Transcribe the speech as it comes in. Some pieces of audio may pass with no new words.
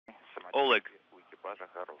Oleg,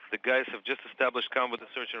 the guys have just established combat with the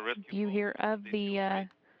search and rescue. View here of the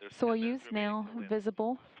Soyuz now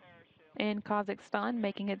visible in Kazakhstan,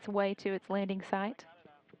 making its way to its landing site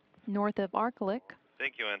north of Arkelik.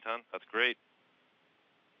 Thank you, Anton. That's great.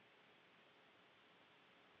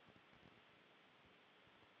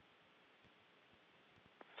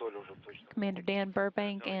 Commander Dan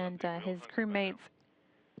Burbank and his crewmates,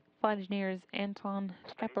 flight engineers Anton,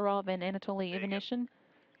 Shkaplerov, and Anatoly Ivanishin,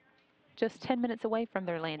 just 10 minutes away from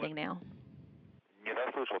their landing now.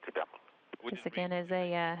 This again is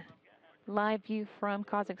a live view from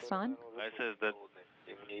Kazakhstan. I says that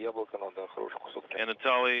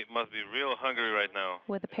Anatoly must be real hungry right now.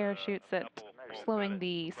 With the parachutes that are slowing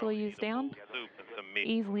the Soyuz down,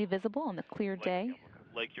 easily visible on the clear day.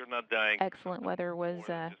 Like you're not dying. Excellent weather was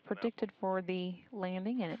predicted for the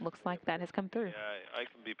landing, and it looks like that has come through. Yeah, I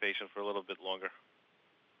can be patient for a little bit longer.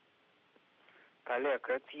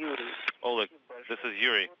 Oleg, this is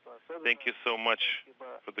Yuri. Thank you so much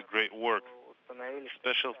for the great work.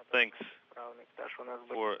 Special thanks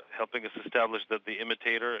for helping us establish that the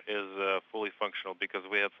imitator is fully functional, because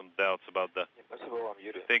we had some doubts about that.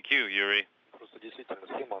 Thank you, Yuri.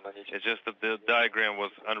 It's just that the diagram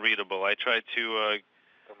was unreadable. I tried to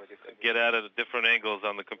get at it at different angles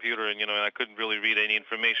on the computer, and I couldn't really read any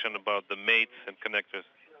information about the mates and connectors.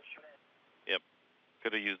 Yep,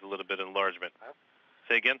 could have used a little bit of enlargement.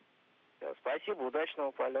 Say again? Yeah.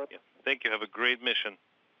 Thank you. Have a great mission.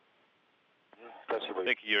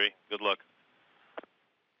 Thank you, Yuri. Good luck.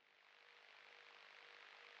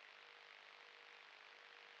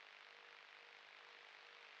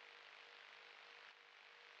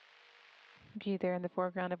 View there in the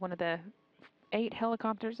foreground of one of the 8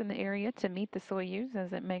 helicopters in the area to meet the Soyuz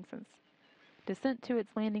as it makes its descent to its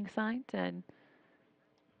landing site, and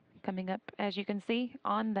coming up, as you can see,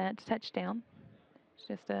 on that touchdown. It's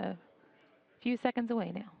just a few seconds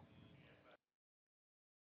away now.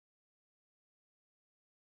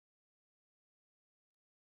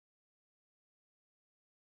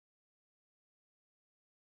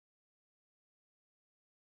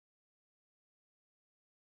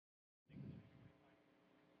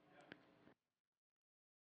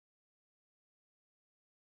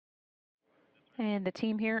 And the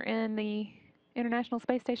team here in the International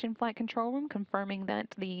Space Station Flight Control Room confirming that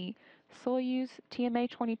the Soyuz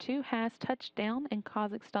TMA-22 has touched down in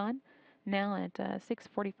Kazakhstan now at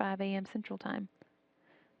 6:45 a.m. Central Time.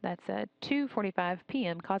 That's 2:45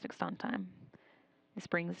 p.m. Kazakhstan time. This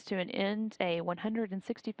brings to an end a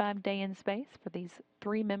 165-day in space for these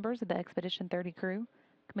 3 members of the Expedition 30 crew,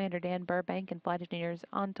 Commander Dan Burbank and flight engineers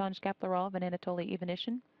Anton Shkaplerov and Anatoly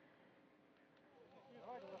Ivanishin.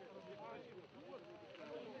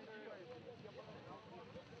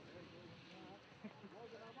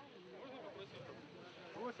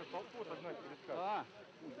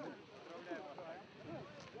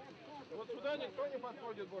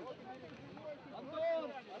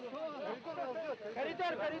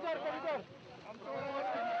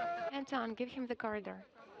 Anton, give him the corridor.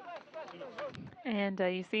 And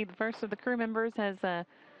you see the first of the crew members has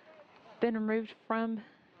been removed from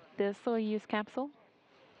the Soyuz capsule.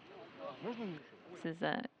 This is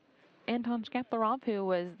Anton Shkaplerov, who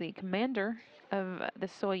was the commander of the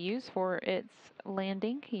Soyuz for its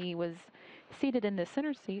landing. He was seated in the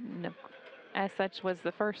center seat, and as such was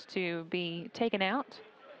the first to be taken out.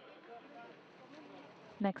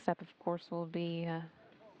 Next up, of course, will be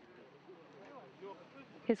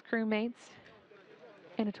his crewmates,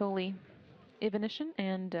 Anatoly Ivanishin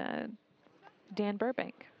and Dan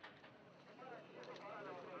Burbank.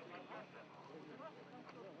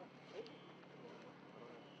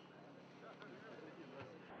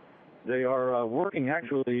 They are working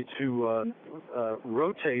actually to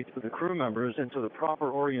rotate the crew members into the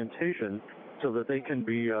proper orientation so that they can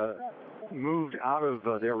be moved out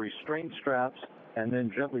of their restraint straps and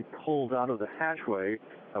then gently pulled out of the hatchway.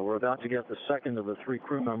 We're about to get the second of the 3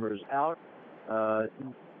 crew members out.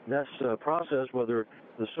 This process, whether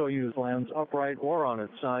the Soyuz lands upright or on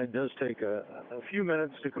its side, does take a few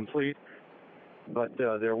minutes to complete, but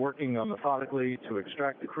they're working methodically to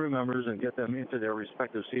extract the crew members and get them into their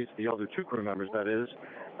respective seats, the other 2 crew members, that is.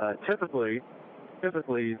 Typically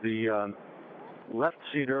the left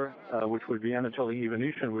seater, which would be Anatoly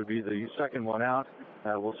Ivanishin, would be the second one out.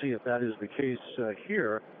 We'll see if that is the case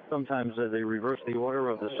here. Sometimes they reverse the order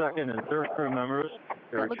of the second and third crew members.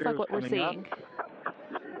 That looks like what we're seeing.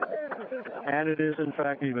 And it is, in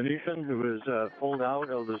fact, Ivanishin who is pulled out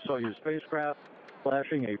of the Soyuz spacecraft,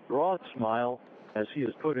 flashing a broad smile as he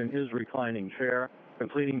is put in his reclining chair,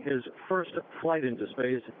 completing his first flight into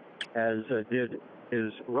space, as did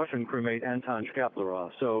his Russian crewmate Anton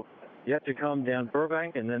Shkaplerov. So yet to come, Dan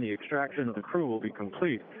Burbank, and then the extraction of the crew will be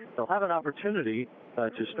complete. They'll have an opportunity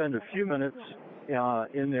to spend a few minutes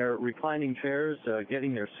in their reclining chairs,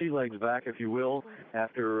 getting their sea legs back, if you will,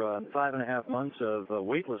 after 5.5 months of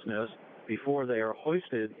weightlessness before they are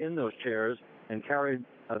hoisted in those chairs and carried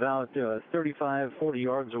about 35, 40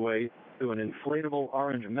 yards away to an inflatable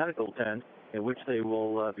orange medical tent in which they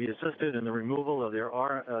will be assisted in the removal of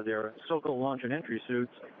their Sokol launch and entry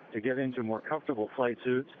suits to get into more comfortable flight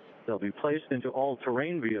suits. They'll be placed into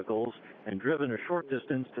all-terrain vehicles and driven a short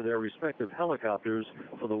distance to their respective helicopters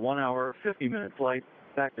for the 1-hour, 50-minute flight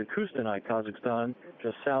back to Kustanay, Kazakhstan,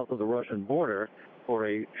 just south of the Russian border, for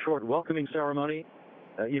a short welcoming ceremony.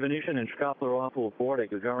 Ivanishin and Shkaplerov will board a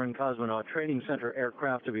Gagarin Cosmonaut Training Center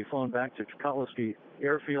aircraft to be flown back to Chkalovsky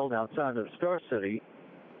Airfield outside of Star City.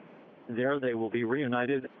 There they will be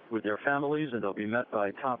reunited with their families, and they'll be met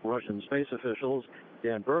by top Russian space officials.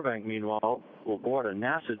 Dan Burbank, meanwhile, will board a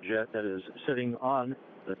NASA jet that is sitting on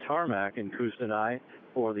the tarmac in Kustanay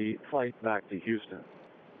for the flight back to Houston.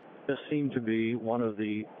 This seemed to be one of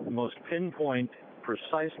the most pinpoint,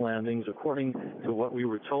 precise landings, according to what we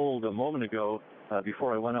were told a moment ago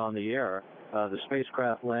before I went on the air. The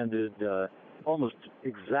spacecraft landed almost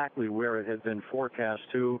exactly where it had been forecast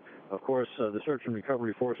to. Of course, the search and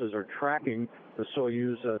recovery forces are tracking the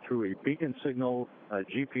Soyuz through a beacon signal,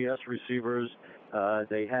 GPS receivers.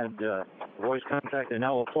 They had voice contact, and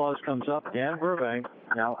now applause comes up. Dan Burbank,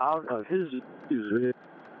 now out of his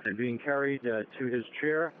and being carried to his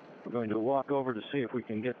chair. We're going to walk over to see if we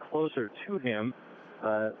can get closer to him.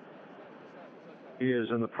 He is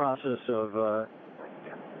in the process of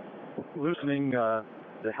loosening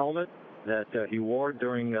the helmet that he wore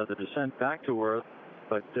during the descent back to Earth.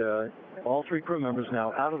 But all three crew members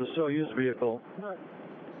now out of the Soyuz vehicle.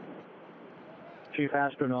 Chief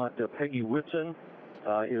astronaut Peggy Whitson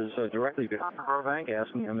is directly behind Burbank,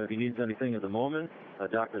 asking him if he needs anything at the moment.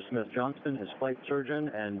 Dr. Smith Johnston, his flight surgeon,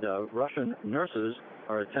 and Russian nurses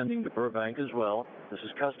are attending to Burbank as well. This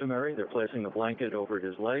is customary. They're placing a blanket over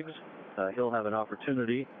his legs. He'll have an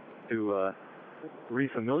opportunity to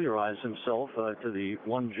refamiliarize himself to the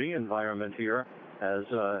 1G environment here as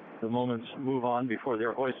the moments move on before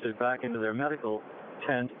they're hoisted back into their medical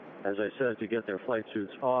tent, as I said, to get their flight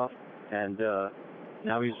suits off. And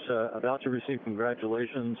now he's about to receive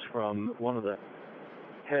congratulations from one of the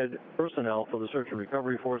head personnel for the search and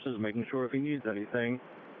recovery forces, making sure if he needs anything.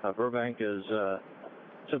 Burbank has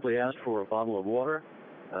simply asked for a bottle of water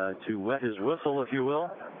to wet his whistle, if you will.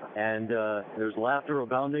 And there's laughter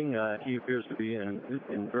abounding. He appears to be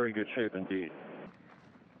in very good shape indeed.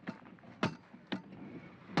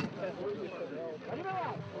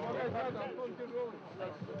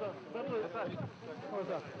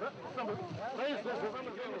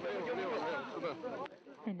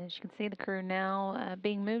 And as you can see, the crew now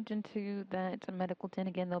being moved into that medical tent.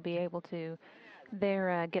 Again, they'll be able to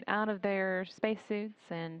get out of their spacesuits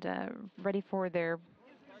and ready for their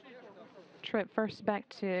trip first back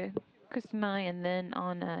to Kustanay and then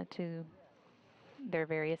on to their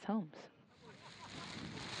various homes.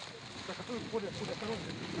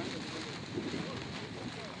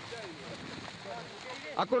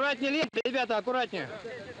 Аккуратнее лифт, ребята, аккуратнее.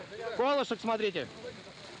 Колышек смотрите.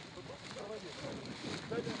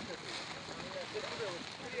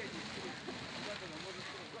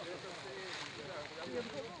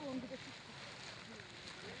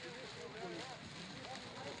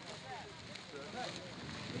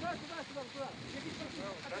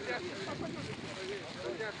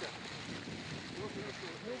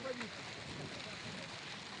 Сюда.